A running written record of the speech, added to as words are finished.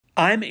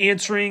I'm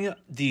answering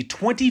the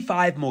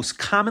 25 most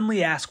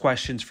commonly asked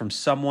questions from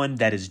someone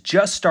that is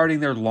just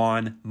starting their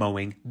lawn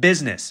mowing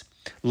business.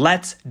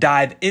 Let's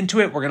dive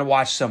into it. We're going to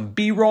watch some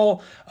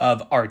B-roll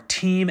of our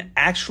team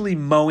actually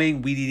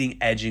mowing, weed eating,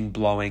 edging,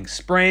 blowing,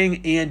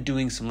 spraying, and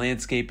doing some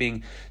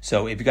landscaping.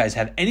 So if you guys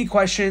have any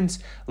questions,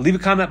 leave a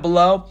comment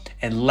below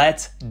and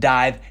let's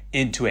dive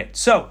into it.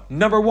 So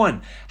number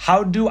one,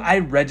 how do I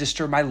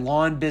register my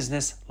lawn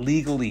business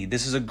legally?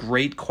 This is a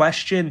great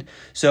question.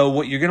 So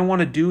what you're going to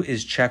want to do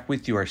is check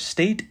with your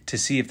state to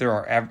see if there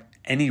are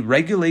any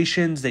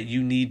regulations that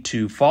you need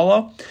to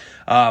follow.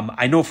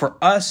 I know for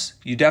us,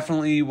 you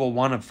definitely will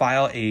want to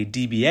file a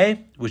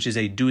DBA, which is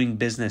a doing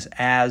business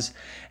as,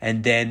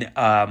 and then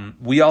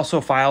we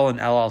also file an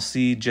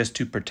LLC just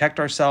to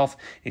protect ourselves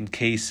in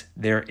case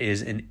there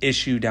is an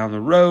issue down the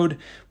road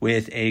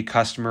with a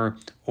customer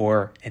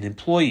or an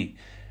employee.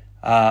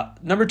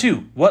 Number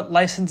two, what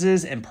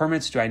licenses and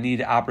permits do I need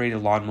to operate a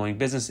lawn mowing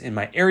business in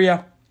my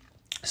area?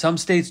 Some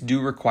states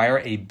do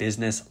require a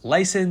business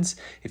license.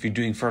 If you're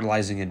doing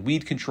fertilizing and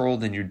weed control,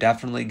 then you're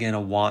definitely going to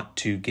want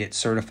to get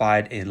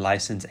certified in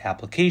license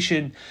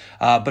application.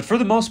 But for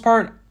the most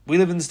part, we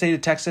live in the state of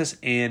Texas,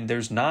 and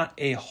there's not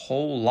a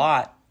whole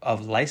lot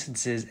of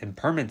licenses and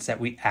permits that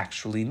we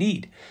actually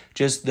need.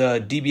 Just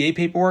the DBA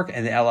paperwork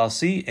and the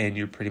LLC, and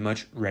you're pretty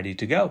much ready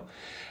to go.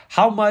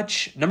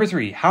 Number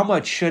three, how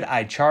much should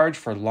I charge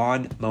for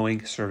lawn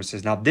mowing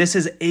services? Now, this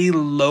is a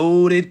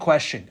loaded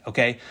question,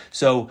 okay?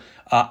 So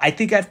I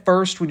think at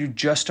first when you're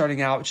just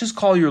starting out, just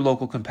call your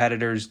local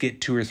competitors,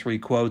 get 2 or 3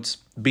 quotes,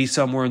 be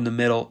somewhere in the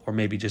middle or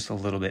maybe just a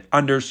little bit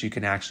under so you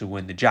can actually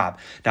win the job.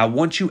 Now,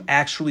 once you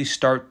actually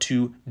start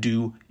to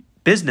do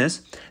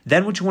business,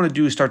 then what you want to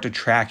do is start to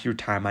track your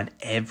time on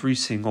every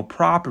single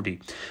property.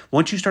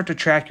 Once you start to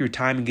track your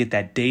time and get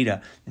that data,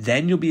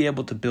 then you'll be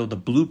able to build a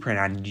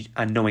blueprint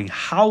on knowing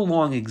how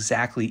long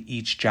exactly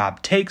each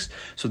job takes.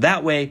 So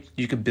that way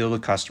you can build a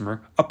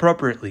customer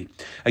appropriately.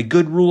 A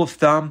good rule of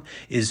thumb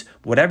is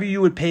whatever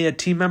you would pay a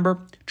team member,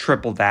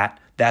 triple that.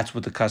 That's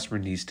what the customer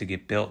needs to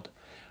get billed.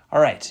 All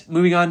right,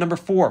 moving on. Number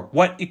 4,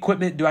 what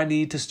equipment do I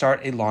need to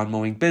start a lawn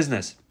mowing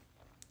business?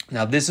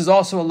 Now, this is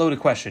also a loaded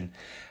question.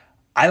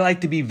 I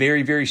like to be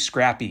very, very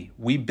scrappy.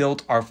 We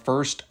built our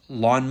first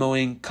lawn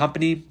mowing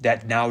company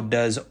that now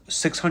does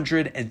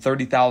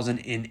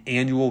 $630,000 in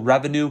annual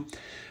revenue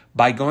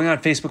by going on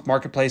Facebook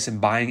Marketplace and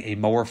buying a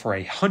mower for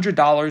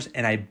 $100,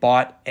 and I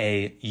bought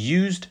a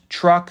used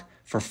truck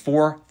for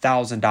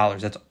 $4,000.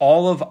 That's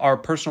all of our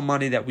personal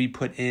money that we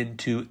put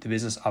into the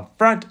business up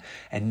front,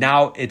 and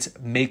now it's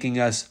making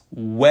us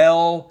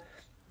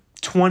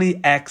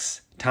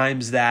 20x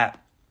times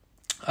that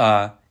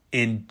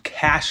in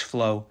cash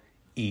flow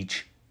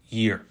each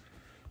year.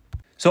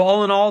 So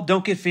all in all,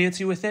 don't get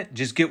fancy with it.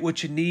 Just get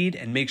what you need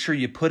and make sure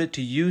you put it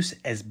to use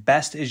as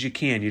best as you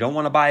can. You don't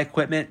want to buy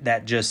equipment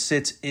that just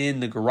sits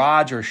in the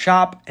garage or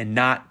shop and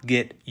not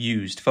get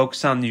used.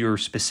 Focus on your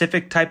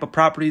specific type of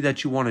property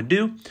that you want to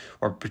do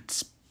or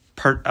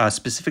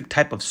specific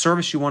type of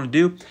service you want to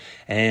do,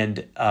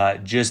 and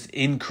just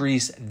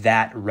increase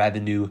that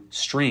revenue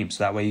stream.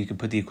 So that way you can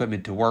put the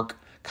equipment to work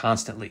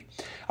constantly.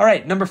 All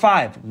right, number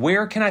 5,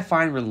 where can I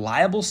find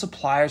reliable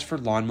suppliers for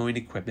lawn mowing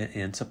equipment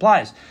and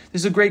supplies?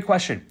 This is a great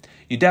question.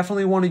 You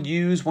definitely want to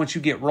use once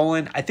you get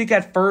rolling. I think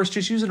at first,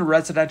 just using a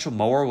residential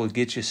mower will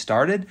get you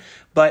started,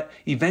 but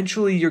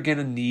eventually you're going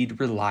to need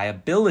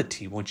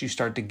reliability. Once you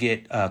start to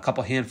get a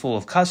couple handful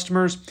of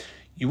customers,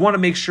 you want to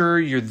make sure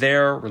you're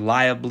there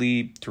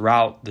reliably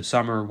throughout the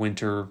summer,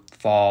 winter,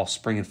 fall,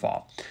 spring, and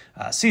fall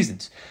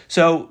seasons.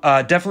 So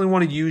definitely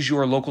want to use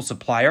your local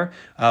supplier.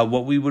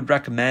 What we would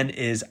recommend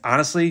is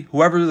honestly,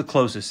 whoever the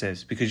closest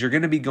is, because you're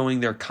going to be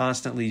going there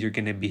constantly. You're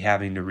going to be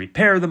having to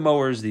repair the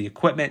mowers, the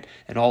equipment,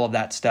 and all of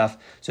that stuff.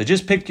 So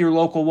just pick your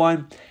local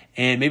one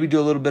and maybe do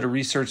a little bit of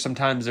research.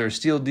 Sometimes they're a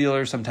steel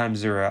dealer,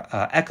 sometimes they're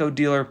a Echo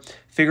dealer.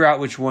 Figure out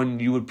which one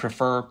you would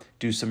prefer.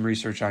 Do some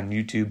research on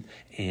YouTube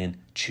and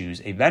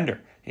choose a vendor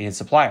and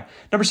supplier.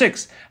 Number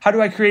 6, how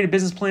do I create a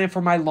business plan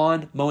for my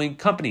lawn mowing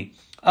company?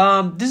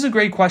 This is a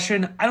great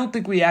question. I don't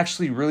think we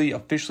actually really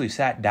officially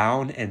sat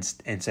down and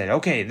said,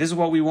 okay, this is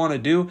what we want to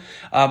do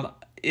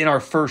in our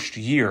first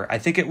year. I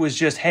think it was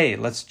just, hey,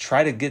 let's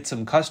try to get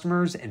some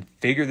customers and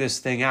figure this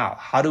thing out.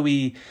 How do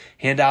we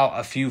hand out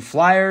a few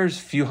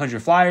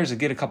hundred flyers and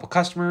get a couple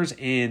customers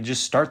and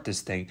just start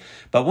this thing?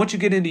 But once you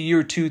get into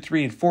year 2,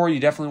 3, and 4, you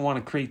definitely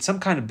want to create some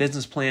kind of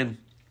business plan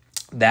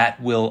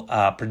that will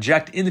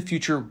project in the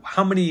future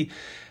how many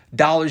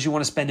dollars you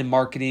want to spend in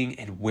marketing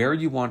and where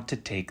you want to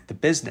take the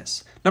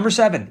business. Number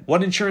 7,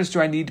 what insurance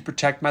do I need to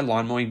protect my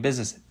lawn mowing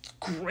business?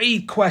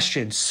 Great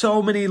question.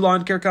 So many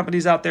lawn care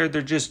companies out there,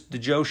 they're just the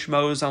Joe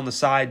Schmoes on the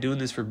side doing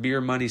this for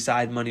beer money,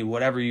 side money,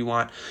 whatever you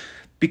want.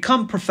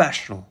 Become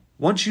professional.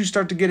 Once you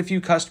start to get a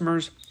few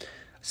customers,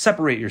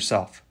 separate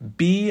yourself.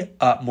 Be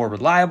more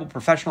reliable,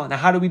 professional. Now,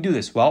 how do we do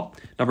this? Well,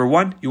 number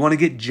 1, you want to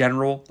get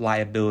general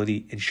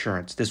liability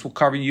insurance. This will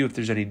cover you if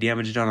there's any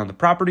damage done on the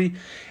property,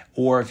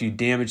 or if you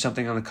damage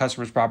something on the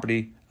customer's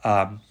property,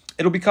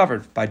 it'll be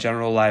covered by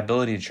general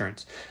liability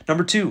insurance.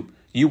 Number 2,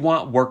 You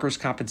want workers'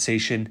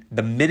 compensation.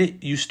 The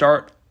minute you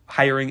start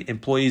hiring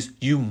employees,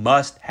 you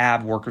must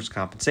have workers'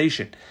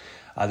 compensation.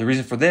 The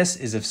reason for this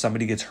is if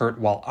somebody gets hurt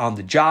while on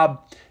the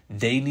job,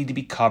 they need to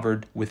be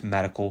covered with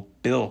medical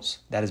bills.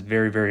 That is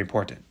very, very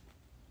important.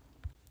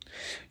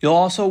 You'll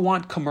also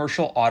want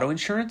commercial auto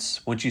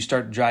insurance once you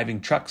start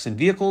driving trucks and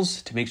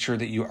vehicles to make sure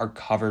that you are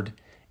covered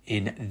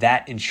in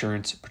that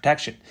insurance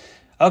protection.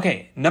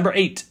 Okay, number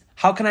 8.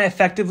 How can I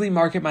effectively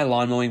market my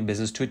lawn mowing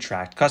business to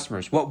attract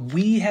customers? What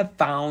we have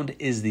found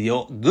is the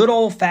good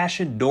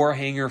old-fashioned door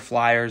hanger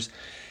flyers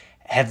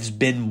has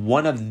been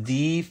one of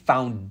the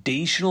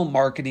foundational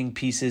marketing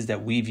pieces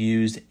that we've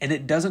used, and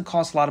it doesn't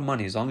cost a lot of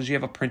money as long as you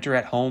have a printer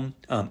at home.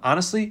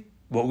 Honestly,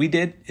 what we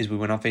did is we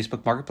went on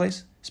Facebook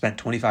Marketplace, spent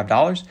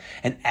 $25,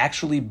 and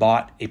actually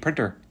bought a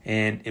printer.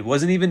 And it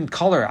wasn't even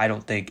color, I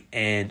don't think.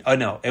 And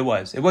no, it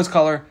was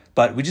color,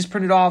 but we just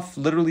printed off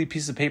literally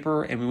pieces of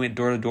paper and we went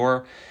door to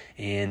door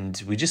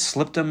and we just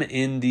slipped them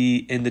in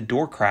the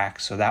door crack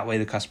so that way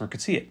the customer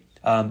could see it.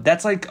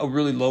 That's like a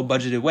really low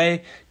budgeted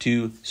way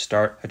to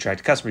start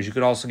attracting customers. You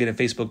could also get in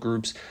Facebook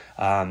groups.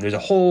 There's a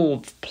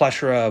whole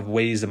plethora of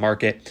ways to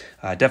market.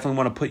 Definitely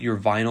want to put your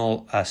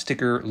vinyl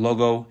sticker,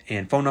 logo,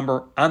 and phone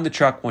number on the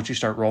truck once you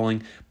start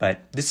rolling.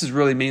 But this is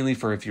really mainly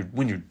for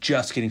when you're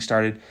just getting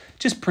started.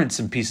 Just print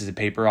some pieces of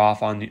paper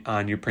off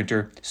on your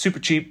printer. Super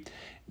cheap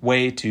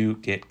way to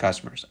get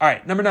customers. All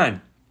right, number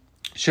 9.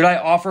 Should I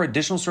offer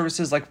additional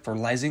services like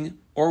fertilizing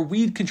or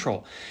weed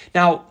control?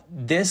 Now,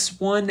 this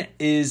one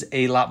is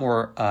a lot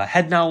more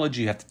head knowledge.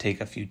 You have to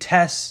take a few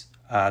tests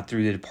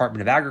through the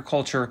Department of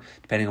Agriculture,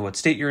 depending on what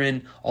state you're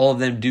in. All of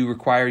them do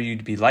require you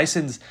to be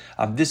licensed.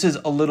 This is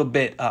a little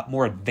bit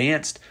more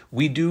advanced.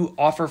 We do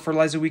offer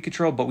fertilizer weed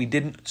control, but we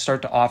didn't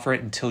start to offer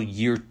it until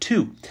year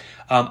 2.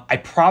 I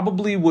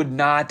probably would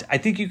not. I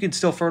think you can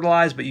still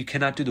fertilize, but you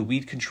cannot do the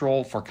weed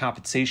control for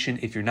compensation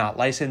if you're not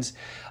licensed.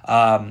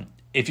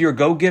 If you're a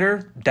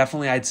go-getter,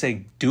 definitely I'd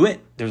say do it.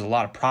 There's a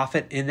lot of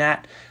profit in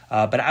that.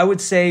 But I would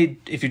say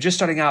if you're just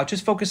starting out,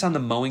 just focus on the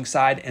mowing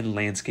side and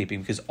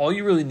landscaping because all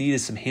you really need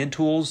is some hand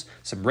tools,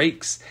 some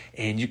rakes,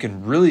 and you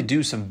can really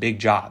do some big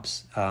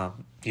jobs,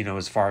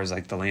 as far as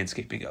like the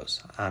landscaping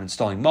goes,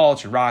 installing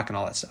mulch and rock and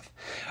all that stuff.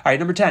 All right,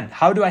 number 10,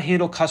 how do I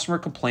handle customer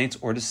complaints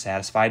or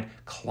dissatisfied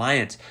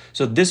clients?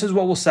 So this is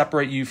what will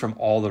separate you from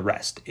all the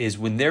rest is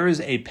when there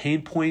is a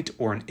pain point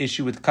or an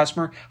issue with the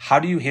customer, how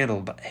do you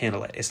handle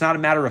it? It's not a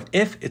matter of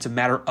if, it's a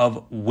matter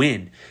of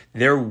when.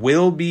 There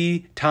will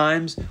be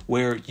times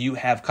where you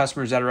have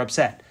customers that are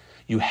upset.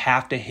 You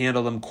have to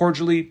handle them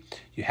cordially.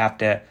 You have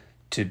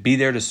to be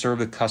there to serve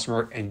the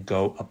customer and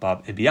go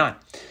above and beyond.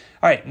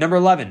 All right, number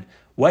 11,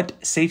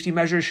 what safety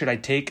measures should I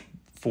take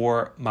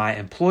for my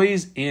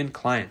employees and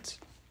clients?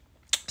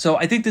 So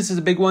I think this is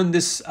a big one.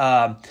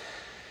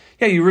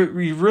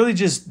 You really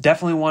just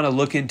definitely want to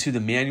look into the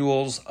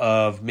manuals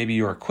of maybe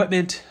your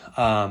equipment,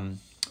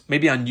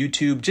 maybe on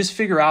YouTube. Just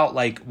figure out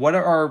like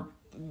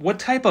what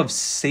type of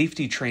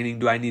safety training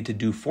do I need to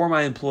do for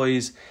my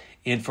employees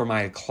and for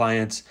my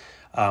clients.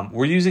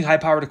 We're using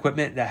high-powered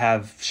equipment that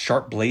have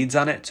sharp blades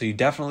on it, so you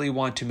definitely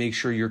want to make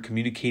sure you're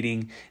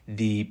communicating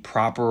the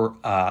proper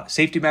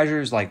safety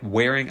measures like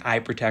wearing eye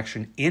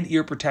protection and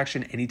ear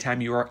protection anytime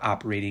you are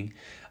operating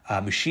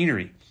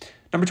machinery.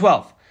 Number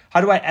 12, how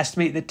do I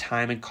estimate the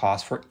time and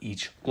cost for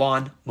each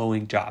lawn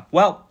mowing job?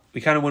 Well, we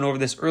kind of went over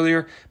this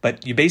earlier,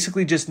 but you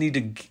basically just need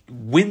to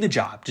win the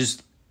job.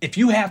 Just if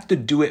you have to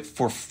do it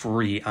for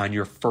free on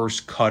your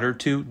first cut or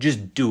two,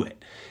 just do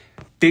it.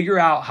 Figure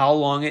out how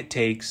long it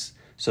takes.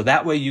 So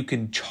that way you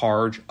can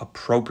charge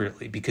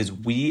appropriately because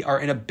we are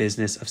in a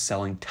business of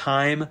selling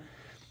time.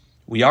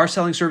 We are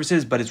selling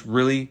services, but it's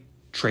really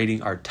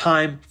trading our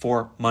time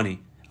for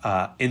money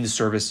in the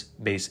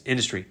service-based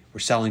industry. We're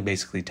selling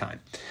basically time.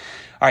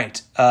 All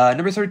right,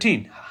 number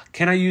 13.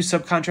 Can I use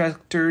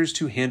subcontractors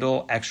to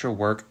handle extra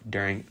work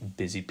during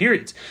busy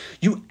periods?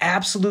 You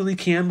absolutely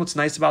can. What's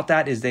nice about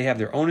that is they have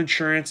their own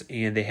insurance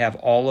and they have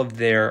all of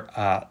their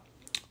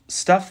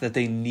stuff that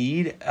they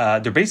need.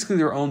 They're basically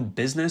their own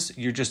business.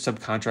 You're just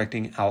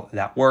subcontracting out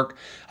that work.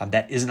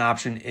 That is an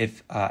option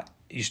if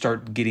you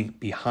start getting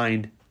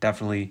behind.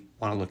 Definitely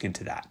want to look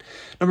into that.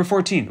 Number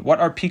 14, what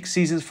are peak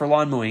seasons for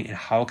lawn mowing and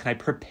how can I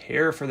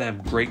prepare for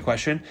them? Great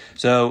question.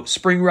 So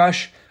spring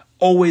rush,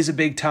 always a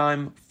big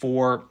time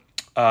for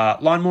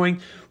lawn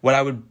mowing. What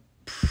I would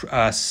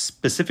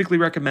specifically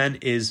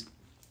recommend is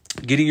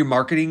getting your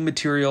marketing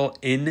material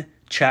in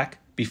check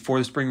before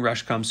the spring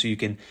rush comes so you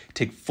can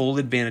take full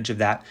advantage of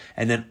that.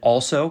 And then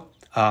also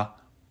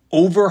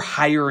over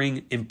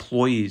hiring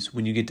employees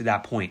when you get to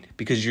that point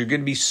because you're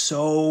going to be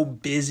so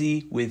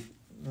busy with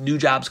new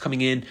jobs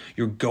coming in,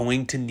 you're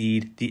going to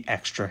need the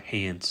extra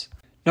hands.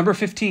 Number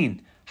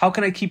 15, how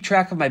can I keep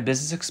track of my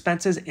business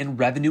expenses and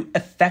revenue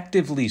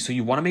effectively? So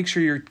you want to make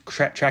sure you're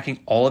tracking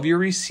all of your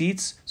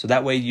receipts so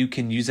that way you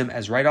can use them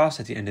as write-offs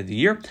at the end of the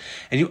year.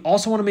 And you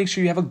also want to make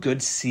sure you have a good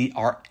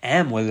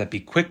CRM, whether that be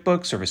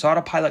QuickBooks, Service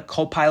Autopilot,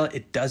 Copilot,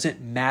 it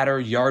doesn't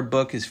matter.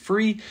 Yardbook is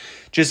free.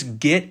 Just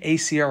get a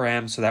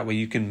CRM so that way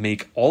you can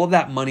make all of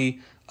that money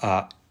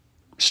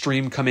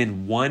stream come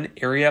in one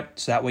area,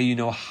 so that way you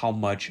know how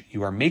much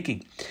you are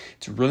making.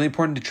 It's really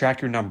important to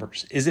track your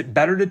numbers. Is it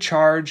better to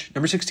charge,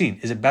 number 16,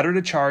 is it better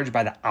to charge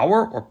by the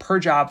hour or per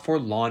job for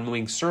lawn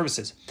mowing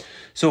services?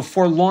 So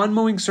for lawn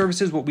mowing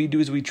services, what we do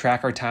is we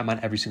track our time on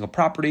every single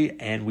property,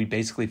 and we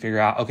basically figure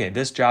out, okay,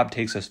 this job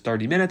takes us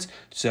 30 minutes,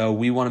 so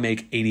we want to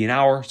make 80 an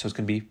hour, so it's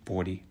going to be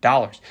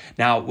 $40.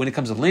 Now, when it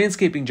comes to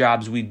landscaping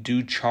jobs, we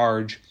do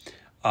charge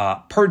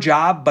per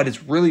job, but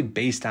it's really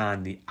based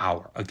on the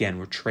hour. Again,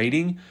 we're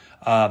trading,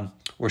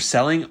 we're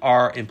selling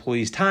our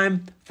employees'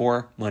 time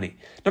for money.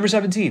 Number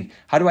 17,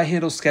 how do I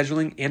handle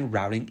scheduling and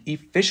routing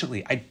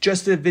efficiently? I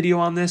just did a video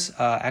on this,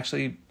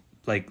 actually,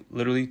 like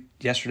literally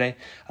yesterday.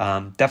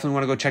 Definitely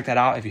want to go check that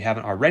out if you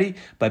haven't already.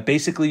 But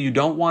basically, you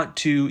want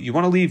to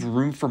leave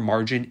room for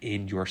margin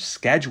in your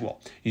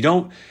schedule.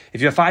 If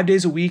you have 5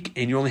 days a week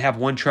and you only have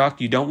one truck,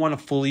 you don't want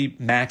to fully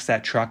max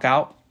that truck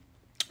out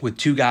with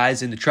 2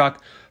 guys in the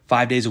truck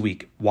 5 days a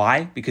week.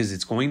 Why? Because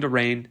it's going to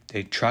rain,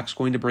 the truck's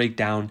going to break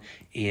down,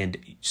 and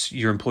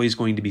your employee's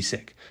going to be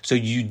sick. So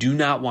you do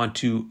not want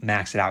to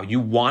max it out. You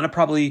want to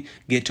probably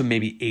get to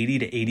maybe 80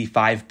 to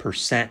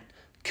 85%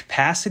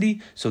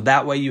 capacity, so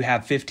that way you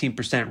have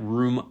 15%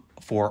 room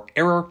for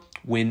error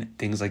when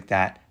things like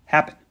that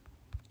happen.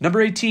 Number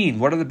 18,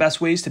 what are the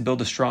best ways to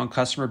build a strong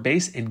customer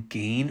base and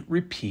gain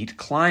repeat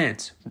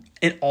clients?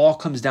 It all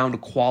comes down to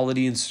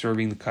quality and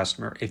serving the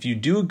customer. If you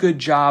do a good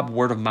job,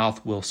 word of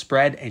mouth will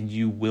spread and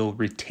you will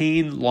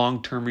retain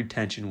long-term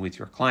retention with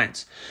your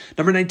clients.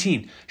 Number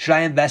 19, should I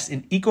invest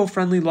in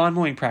eco-friendly lawn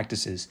mowing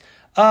practices?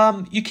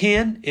 You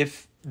can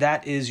if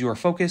that is your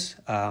focus.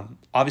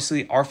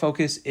 Obviously, our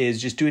focus is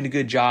just doing a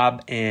good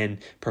job and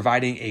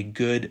providing a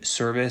good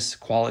service,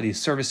 quality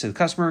service to the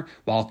customer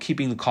while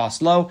keeping the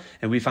cost low.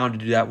 And we found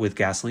to do that with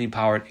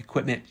gasoline-powered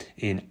equipment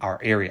in our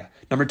area.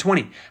 Number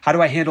 20, how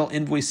do I handle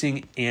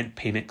invoicing and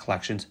payment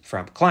collections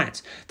from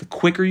clients? The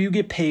quicker you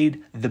get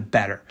paid, the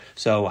better.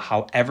 So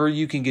however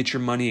you can get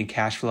your money in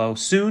cash flow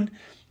soon,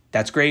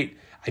 that's great.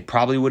 I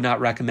probably would not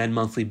recommend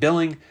monthly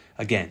billing.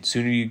 Again,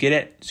 sooner you get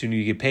it, sooner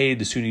you get paid,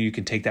 the sooner you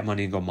can take that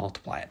money and go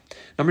multiply it.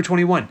 Number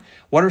 21,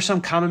 what are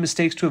some common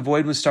mistakes to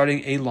avoid when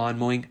starting a lawn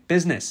mowing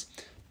business?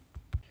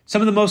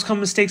 Some of the most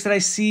common mistakes that I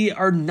see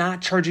are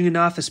not charging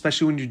enough,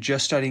 especially when you're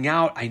just starting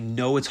out. I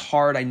know it's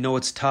hard. I know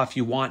it's tough.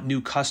 You want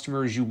new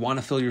customers. You want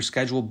to fill your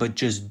schedule, but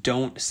just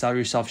don't sell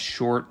yourself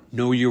short.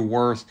 Know your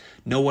worth.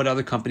 Know what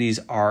other companies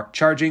are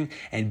charging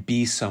and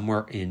be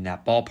somewhere in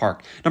that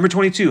ballpark. Number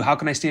 22, how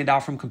can I stand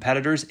out from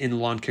competitors in the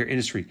lawn care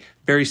industry?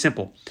 Very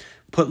simple.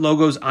 Put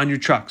logos on your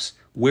trucks.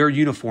 Wear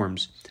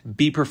uniforms.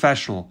 Be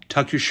professional.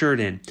 Tuck your shirt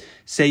in.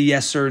 Say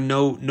yes sir,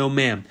 no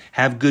ma'am.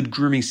 Have good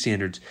grooming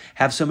standards.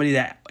 Have somebody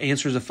that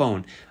answers the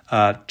phone.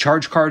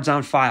 Charge cards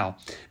on file.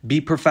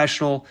 Be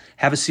professional.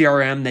 Have a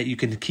CRM that you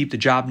can keep the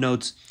job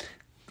notes.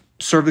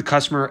 Serve the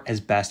customer as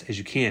best as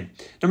you can.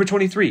 Number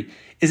 23,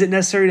 is it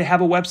necessary to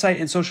have a website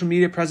and social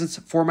media presence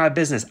for my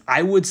business?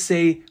 I would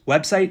say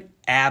website,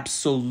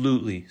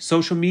 absolutely.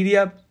 Social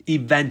media,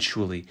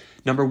 eventually.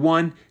 Number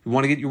 1, you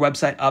want to get your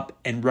website up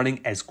and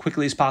running as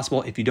quickly as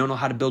possible. If you don't know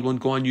how to build one,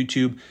 go on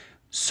YouTube,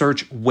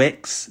 search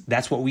Wix.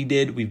 That's what we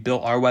did. We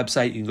built our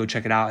website. You can go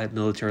check it out at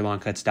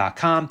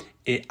militarylawncuts.com.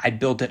 I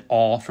built it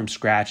all from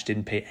scratch,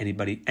 didn't pay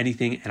anybody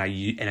anything, and I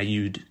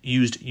used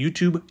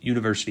YouTube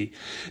University.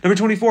 Number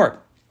 24,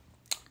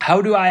 how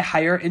do I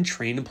hire and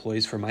train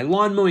employees for my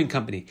lawn mowing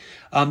company?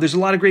 There's a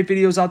lot of great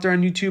videos out there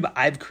on YouTube.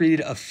 I've created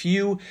a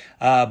few,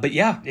 but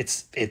yeah,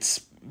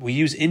 we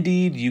use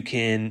Indeed. You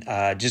can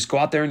just go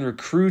out there and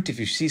recruit. If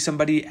you see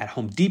somebody at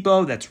Home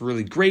Depot, that's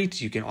really great.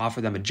 You can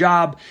offer them a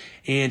job.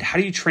 And how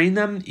do you train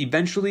them?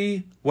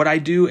 Eventually, what I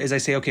do is I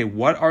say, okay,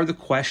 what are the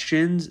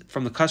questions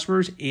from the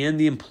customers and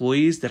the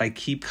employees that I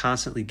keep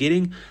constantly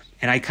getting?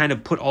 And I kind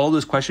of put all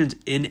those questions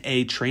in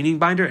a training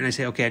binder and I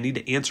say, okay, I need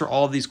to answer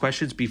all of these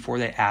questions before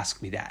they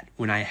ask me that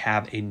when I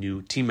have a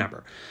new team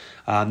member.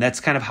 That's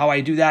kind of how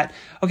I do that.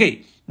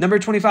 Okay, number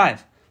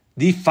 25.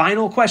 The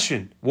final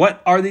question,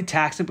 what are the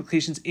tax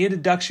implications and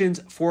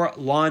deductions for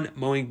lawn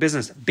mowing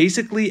business?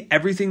 Basically,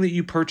 everything that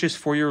you purchase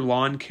for your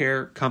lawn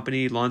care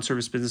company, lawn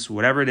service business,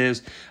 whatever it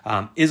is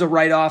a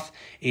write-off.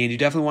 And you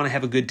definitely want to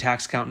have a good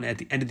tax accountant at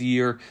the end of the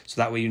year so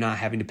that way you're not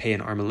having to pay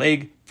an arm and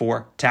leg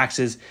for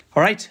taxes.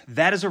 All right,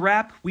 that is a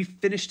wrap. We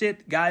finished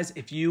it. Guys,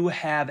 if you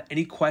have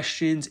any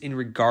questions in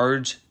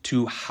regards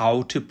to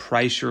how to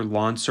price your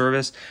lawn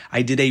service,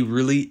 I did a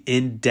really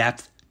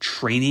in-depth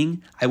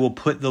training. I will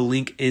put the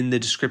link in the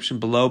description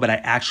below, but I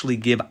actually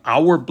give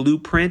our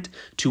blueprint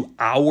to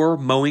our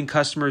mowing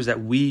customers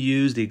that we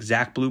use the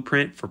exact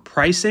blueprint for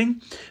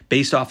pricing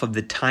based off of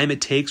the time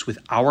it takes with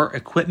our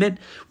equipment.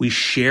 We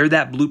share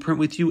that blueprint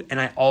with you,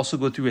 and I also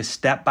go through a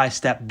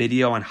step-by-step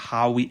video on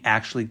how we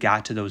actually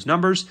got to those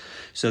numbers.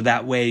 So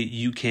that way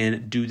you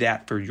can do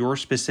that for your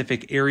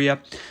specific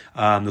area.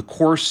 The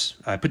course,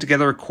 I put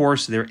together a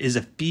course. There is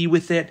a fee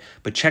with it,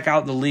 but check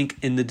out the link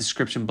in the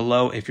description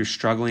below if you're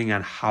struggling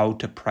on how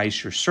to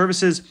price your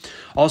services.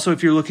 Also,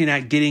 if you're looking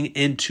at getting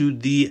into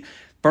the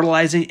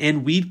fertilizing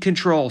and weed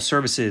control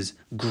services.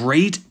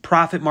 Great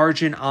profit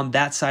margin on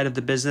that side of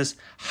the business.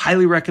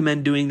 Highly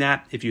recommend doing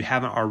that if you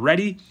haven't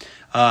already.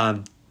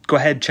 Go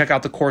ahead, check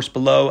out the course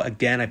below.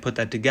 Again, I put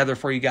that together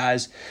for you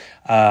guys,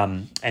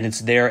 and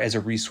it's there as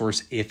a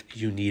resource if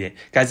you need it.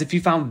 Guys, if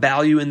you found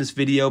value in this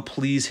video,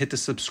 please hit the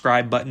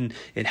subscribe button.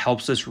 It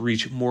helps us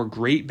reach more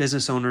great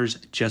business owners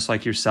just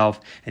like yourself,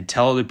 and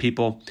tell other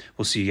people.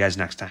 We'll see you guys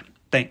next time.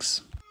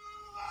 Thanks.